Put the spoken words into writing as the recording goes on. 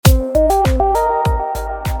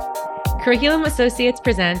Curriculum Associates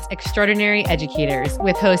presents Extraordinary Educators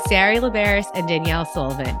with hosts Sari Laberis and Danielle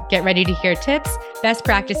Sullivan. Get ready to hear tips, best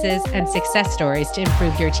practices, and success stories to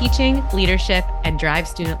improve your teaching, leadership, and drive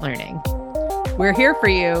student learning. We're here for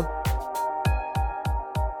you.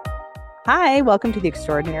 Hi, welcome to the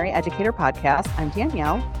Extraordinary Educator Podcast. I'm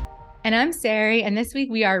Danielle. And I'm Sari, and this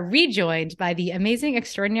week we are rejoined by the amazing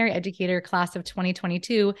Extraordinary Educator class of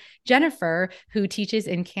 2022, Jennifer, who teaches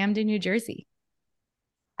in Camden, New Jersey.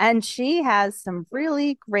 And she has some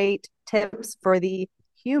really great tips for the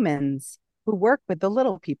humans who work with the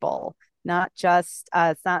little people. Not just,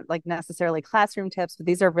 it's not like necessarily classroom tips, but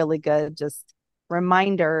these are really good, just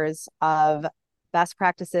reminders of best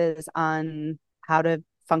practices on how to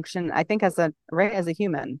function, I think, as a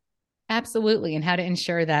human. Absolutely. And how to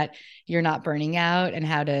ensure that you're not burning out and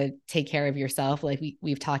how to take care of yourself. Like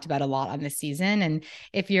we've talked about a lot on this season. And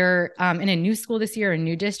if you're in a new school this year, or a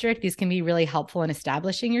new district, these can be really helpful in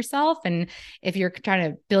establishing yourself. And if you're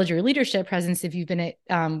trying to build your leadership presence, if you've been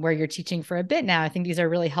at where you're teaching for a bit now, I think these are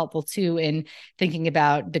really helpful too in thinking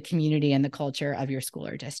about the community and the culture of your school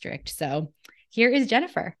or district. So here is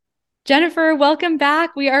Jennifer. Jennifer, welcome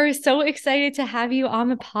back. We are so excited to have you on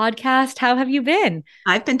the podcast. How have you been?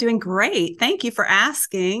 I've been doing great. Thank you for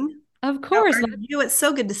asking. Of course. How are you? It's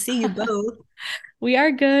so good to see you both. We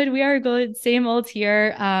are good. We are good. Same old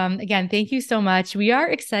here. Again, thank you so much. We are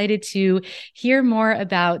excited to hear more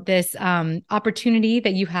about this opportunity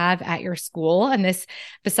that you have at your school. And this,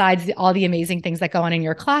 besides all the amazing things that go on in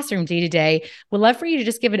your classroom day to day, we'd love for you to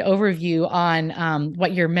just give an overview on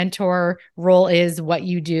what your mentor role is, what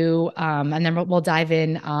you do, and then we'll dive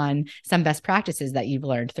in on some best practices that you've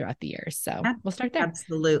learned throughout the years. So we'll start there.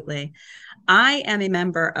 Absolutely. I am a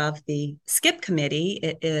member of the SCIP committee.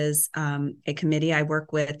 It is a committee I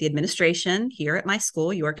work with the administration here at my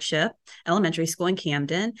school, York Ship Elementary School in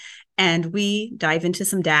Camden, and we dive into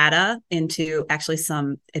some data, into actually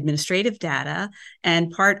some administrative data.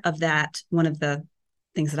 And part of that, one of the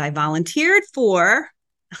things that I volunteered for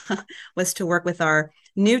was to work with our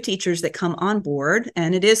new teachers that come on board.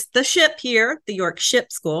 And it is the ship here, the York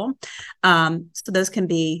Ship School. So those can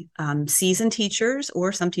be seasoned teachers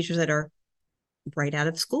or some teachers that are right out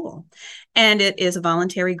of school. And it is a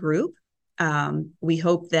voluntary group. We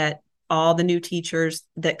hope that all the new teachers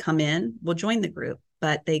that come in will join the group,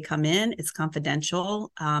 but they come in, it's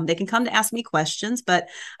confidential. They can come to ask me questions, but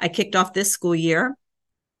I kicked off this school year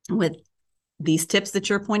with these tips that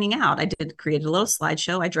you're pointing out. I did create a little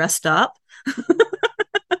slideshow. I dressed up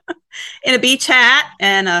in a beach hat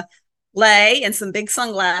and a lei and some big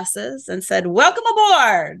sunglasses and said, "Welcome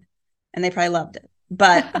aboard." And they probably loved it.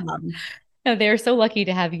 But no, they're so lucky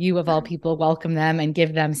to have you, of all people, welcome them and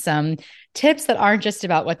give them some tips that aren't just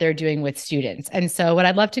about what they're doing with students. And so what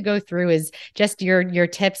I'd love to go through is just your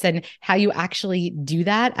tips and how you actually do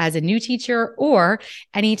that as a new teacher, or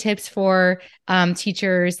any tips for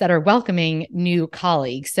teachers that are welcoming new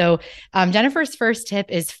colleagues. So Jennifer's first tip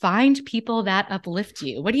is find people that uplift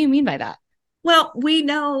you. What do you mean by that? Well, we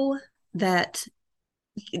know that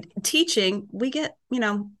teaching, we get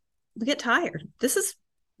tired. This is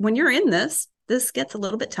when you're in this gets a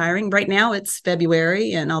little bit tiring. Right now it's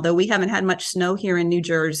February. And although we haven't had much snow here in New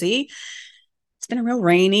Jersey, it's been a real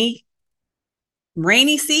rainy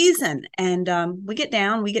season. And we get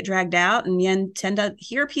dragged out, and you tend to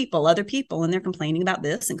hear other people, and they're complaining about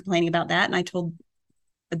this and complaining about that. And I told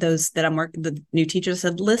those that I'm working, the new teachers,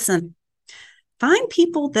 said, listen, find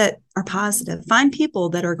people that are positive, find people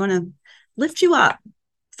that are going to lift you up,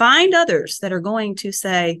 find others that are going to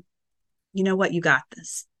say, you know what, you got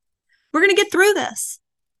this. We're going to get through this.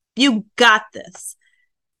 You got this.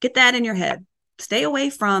 Get that in your head. Stay away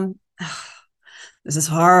from, oh, this is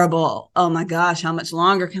horrible. Oh my gosh, how much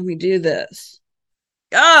longer can we do this?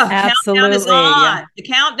 Oh, absolutely. Countdown is on. Yeah. The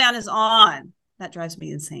countdown is on. That drives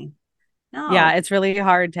me insane. No. Yeah, it's really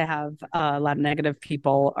hard to have a lot of negative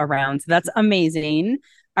people around. So that's amazing.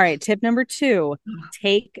 All right, tip number 2,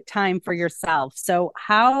 take time for yourself. So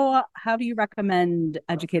how do you recommend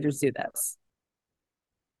educators do this?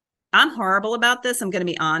 I'm horrible about this. I'm going to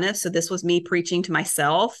be honest. So this was me preaching to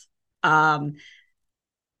myself. Find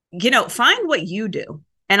what you do.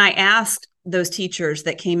 And I asked those teachers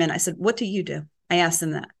that came in, I said, what do you do? I asked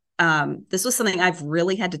them that. This was something I've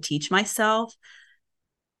really had to teach myself.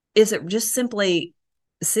 Is it just simply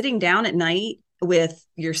sitting down at night with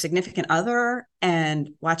your significant other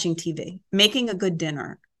and watching TV, making a good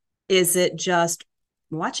dinner? Is it just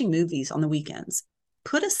watching movies on the weekends?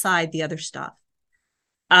 Put aside the other stuff.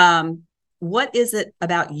 What is it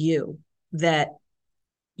about you that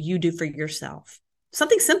you do for yourself?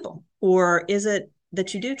 Something simple. Or is it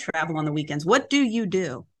that you do travel on the weekends? What do you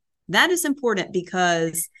do? That is important,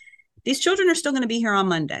 because These children are still going to be here on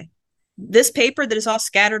Monday. This paper that is all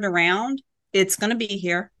scattered around, it's going to be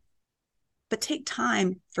here. But take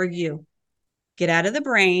time for you. Get out of the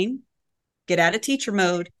brain, get out of teacher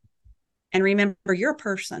mode, and remember you're a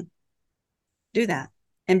person. Do that.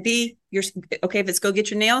 And be your, okay, if it's go get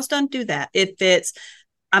your nails done, do that. If it's,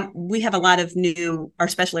 we have a lot of our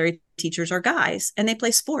special area teachers are guys and they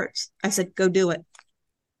play sports. I said, go do it.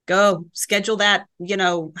 Go schedule that,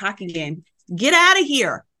 hockey game. Get out of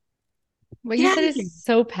here. What you said is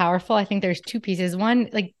so powerful. I think there's two pieces. One,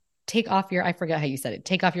 like take off your, I forgot how you said it,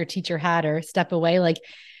 take off your teacher hat or step away. Like,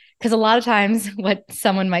 because a lot of times what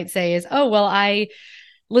someone might say is, oh, well, I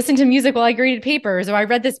listened to music while I graded papers, or I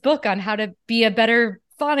read this book on how to be a better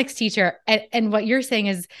phonics teacher. And what you're saying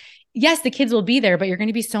is, yes, the kids will be there, but you're going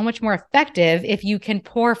to be so much more effective if you can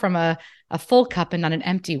pour from a full cup and not an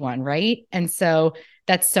empty one, right? And so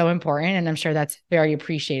that's so important. And I'm sure that's very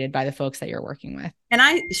appreciated by the folks that you're working with. And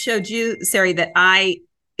I showed you, Sari, that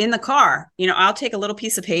in the car, I'll take a little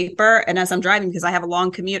piece of paper, and as I'm driving, because I have a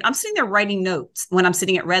long commute, I'm sitting there writing notes when I'm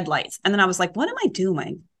sitting at red lights. And then I was like, what am I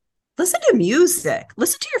doing? Listen to music.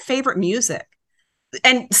 Listen to your favorite music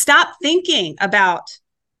and stop thinking about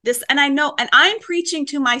this. And I know, and I'm preaching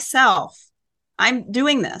to myself. I'm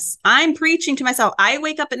doing this. I'm preaching to myself. I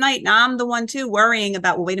wake up at night and I'm the one too worrying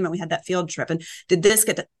about, well, wait a minute, we had that field trip. And did this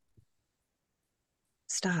get to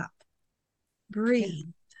stop, breathe.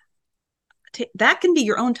 That can be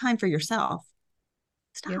your own time for yourself.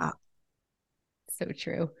 Stop. Yep. So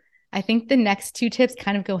true. I think the next two tips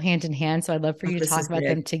kind of go hand in hand. So I'd love for you to talk about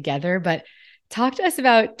them together, but talk to us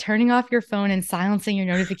about turning off your phone and silencing your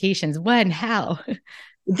notifications. When, how?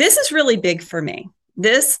 This is really big for me.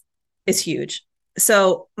 This is huge.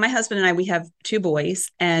 So my husband and I, we have two boys.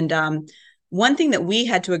 And one thing that we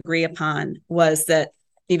had to agree upon was that,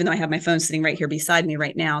 even though I have my phone sitting right here beside me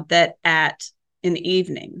right now, that in the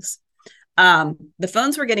evenings, the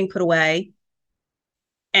phones were getting put away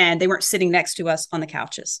and they weren't sitting next to us on the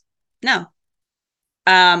couches. No.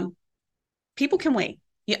 People can wait.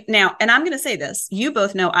 Now, and I'm going to say this, you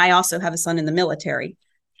both know I also have a son in the military.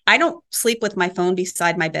 I don't sleep with my phone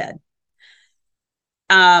beside my bed.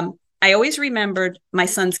 I always remembered my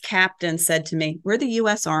son's captain said to me, we're the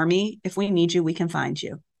U.S. Army. If we need you, we can find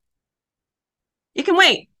you. You can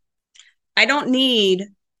wait. I don't need,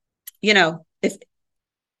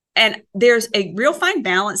 and there's a real fine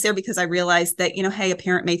balance there, because I realized that, hey, a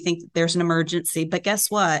parent may think that there's an emergency, but guess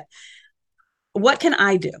what? What can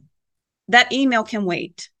I do? That email can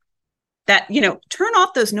wait. That, turn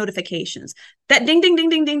off those notifications. That ding, ding, ding,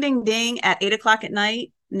 ding, ding, ding, ding at 8:00 at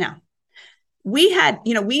night. No.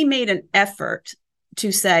 We made an effort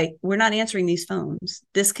to say, we're not answering these phones.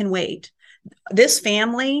 This can wait. This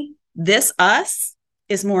family, this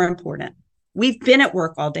is more important. We've been at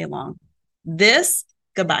work all day long. This,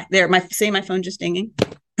 goodbye. There, my phone just dinging.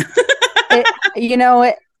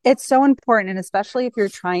 It's so important. And especially if you're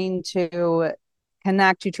trying to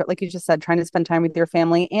connect, like you just said, trying to spend time with your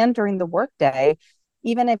family and during the workday,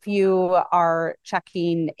 even if you are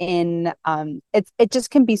checking in, it just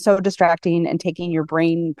can be so distracting and taking your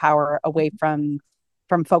brain power away from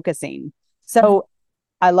focusing. So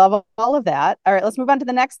I love all of that. All right, let's move on to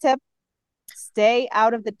the next tip. Stay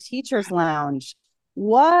out of the teacher's lounge.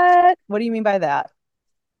 What do you mean by that?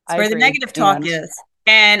 It's where the negative talk is.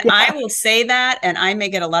 And yeah. I will say that, and I may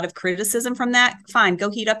get a lot of criticism from that. Fine, go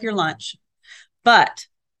heat up your lunch. But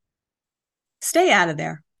stay out of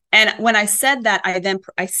there. And when I said that,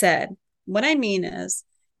 I said, what I mean is,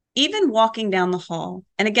 even walking down the hall,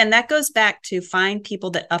 and again, that goes back to find people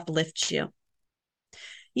that uplift you.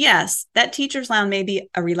 Yes, that teacher's lounge may be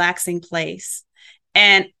a relaxing place.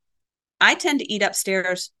 And I tend to eat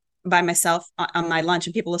upstairs by myself on my lunch,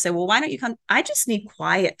 and people will say, well, why don't you come? I just need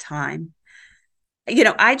quiet time.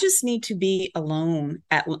 I just need to be alone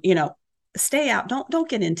stay out. Don't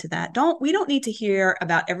get into that. We don't need to hear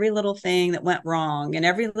about every little thing that went wrong and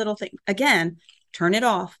every little thing. Again, turn it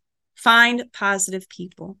off. Find positive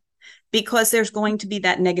people, because there's going to be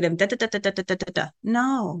that negative.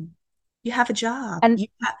 No, you have a job. And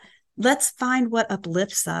let's find what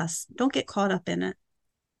uplifts us. Don't get caught up in it.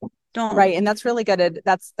 Don't. Right. And that's really good.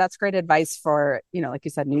 That's great advice for, like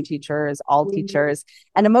you said, new teachers, all teachers,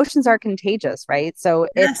 and emotions are contagious, right? So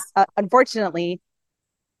yes. It's unfortunately,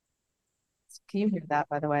 can you hear that,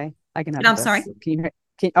 by the way? I can. I'm sorry. Can you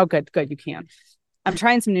hear? Oh, good. You can. I'm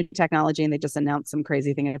trying some new technology, and they just announced some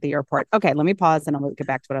crazy thing at the airport. Okay, let me pause, and I'll get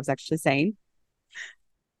back to what I was actually saying.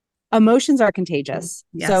 Emotions are contagious.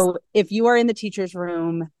 Yes. So if you are in the teacher's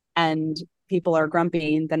room and people are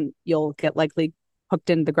grumpy, then you'll get likely hooked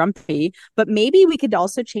into the grumpy. But maybe we could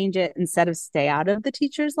also change it, instead of stay out of the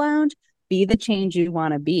teacher's lounge, be the change you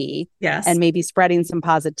want to be. Yes. And maybe spreading some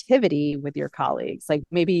positivity with your colleagues, like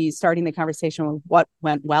maybe starting the conversation with what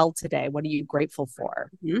went well today. What are you grateful for?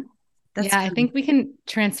 Mm-hmm. I think we can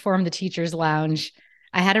transform the teacher's lounge.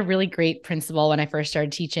 I had a really great principal when I first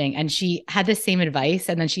started teaching, and she had the same advice.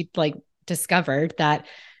 And then she like discovered that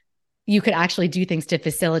you could actually do things to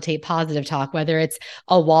facilitate positive talk, whether it's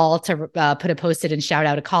a wall to put a Post-it and shout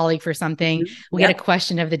out a colleague for something. We had a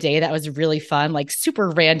question of the day that was really fun, like super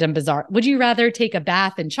random, bizarre. Would you rather take a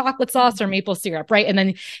bath in chocolate sauce or maple syrup? Right. And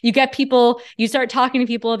then you get people, you start talking to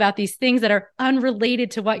people about these things that are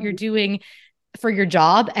unrelated to what you're doing for your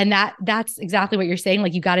job. And that's exactly what you're saying.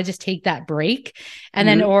 Like, you got to just take that break and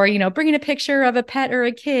then, or, bring in a picture of a pet or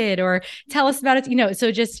a kid, or tell us about it,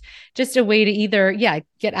 so just a way to either,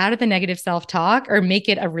 get out of the negative self-talk or make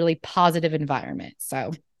it a really positive environment.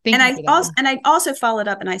 So I also followed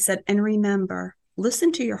up and I said, and remember,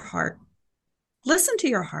 listen to your heart,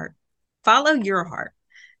 follow your heart.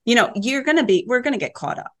 We're going to get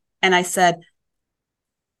caught up. And I said,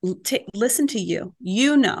 listen to you,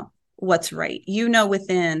 what's right.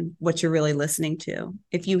 Within what you're really listening to,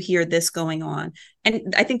 if you hear this going on.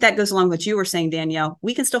 And I think that goes along with what you were saying, Danielle.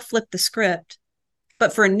 We can still flip the script,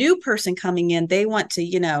 but for a new person coming in, they want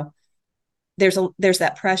to, there's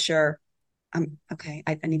that pressure. Okay,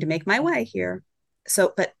 I need to make my way here.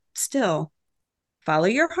 So, but still follow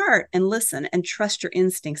your heart and listen and trust your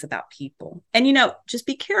instincts about people. And, just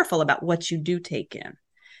be careful about what you do take in.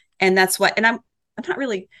 And that's what, and I'm not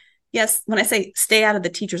really, yes, when I say stay out of the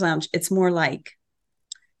teacher's lounge, it's more like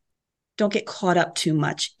don't get caught up too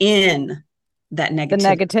much in that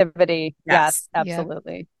negativity. The negativity. Yes,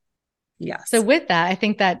 absolutely. Yes. So with that, I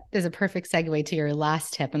think that is a perfect segue to your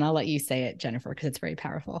last tip, and I'll let you say it, Jennifer, because it's very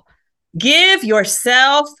powerful. Give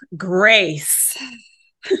yourself grace.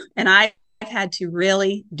 And I've had to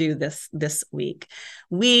really do this week.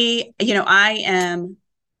 I am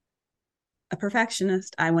a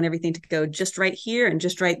perfectionist. I want everything to go just right here and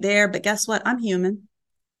just right there. But guess what? I'm human.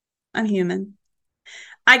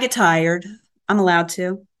 I get tired. I'm allowed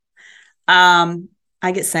to.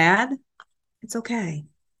 I get sad. It's okay.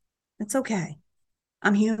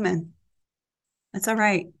 I'm human. That's all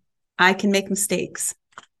right. I can make mistakes.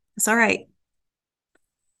 It's all right.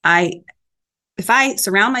 If I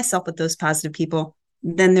surround myself with those positive people,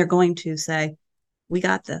 then they're going to say, we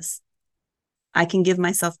got this. I can give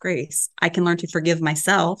myself grace. I can learn to forgive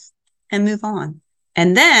myself and move on.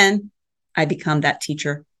 And then I become that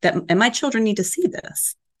teacher and my children need to see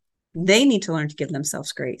this. They need to learn to give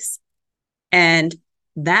themselves grace. And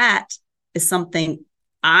that is something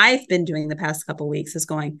I've been doing the past couple of weeks, is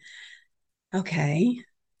going, okay,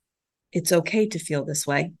 it's okay to feel this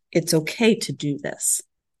way. It's okay to do this.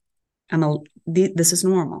 This is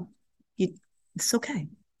normal. It's okay.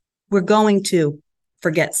 We're going to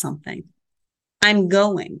forget something. I'm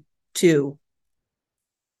going to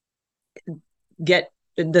get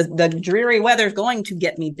the dreary weather is going to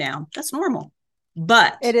get me down. That's normal.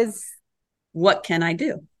 But it is. What can I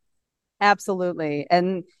do? Absolutely.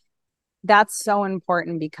 And that's so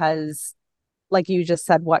important because, like you just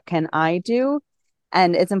said, what can I do?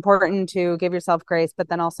 And it's important to give yourself grace, but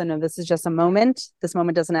then also know this is just a moment. This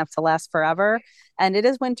moment doesn't have to last forever. And it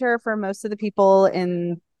is winter for most of the people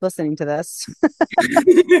in listening to this.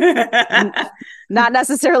 Not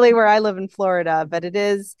necessarily where I live in Florida, but it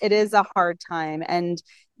is a hard time. And,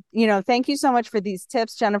 thank you so much for these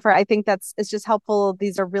tips, Jennifer. I think it's just helpful.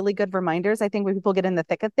 These are really good reminders. I think when people get in the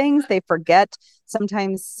thick of things, they forget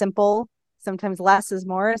sometimes simple, sometimes less is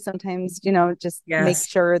more. Sometimes, just make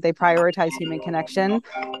sure they prioritize human connection.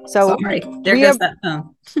 So sorry, there goes that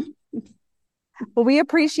phone. Well, we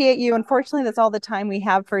appreciate you. Unfortunately, that's all the time we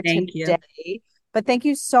have for today. But thank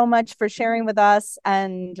you so much for sharing with us.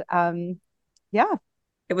 And it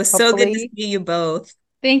was so good to see you both.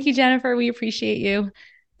 Thank you, Jennifer. We appreciate you.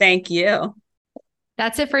 Thank you.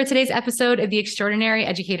 That's it for today's episode of the Extraordinary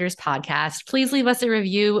Educators Podcast. Please leave us a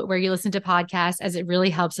review where you listen to podcasts, as it really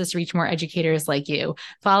helps us reach more educators like you.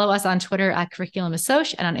 Follow us on Twitter at Curriculum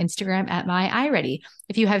Assoc and on Instagram at MyIReady.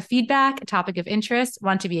 If you have feedback, a topic of interest,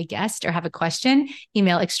 want to be a guest, or have a question,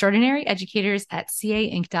 email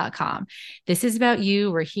extraordinaryeducators@cainc.com. This is about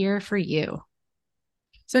you. We're here for you.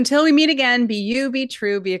 So until we meet again, be you, be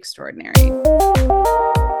true, be extraordinary.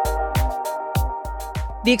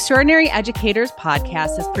 The Extraordinary Educators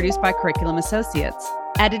Podcast is produced by Curriculum Associates.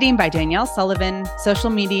 Editing by Danielle Sullivan.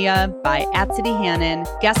 Social media by @CityHannon.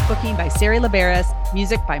 Guest booking by Sari Liberis.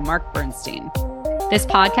 Music by Mark Bernstein. This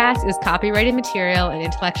podcast is copyrighted material and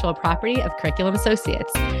intellectual property of Curriculum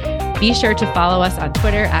Associates. Be sure to follow us on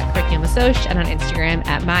Twitter at Curriculum Assoc and on Instagram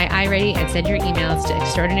at MyIReady, and send your emails to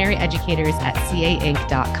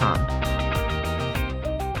extraordinaryeducators@cainc.com.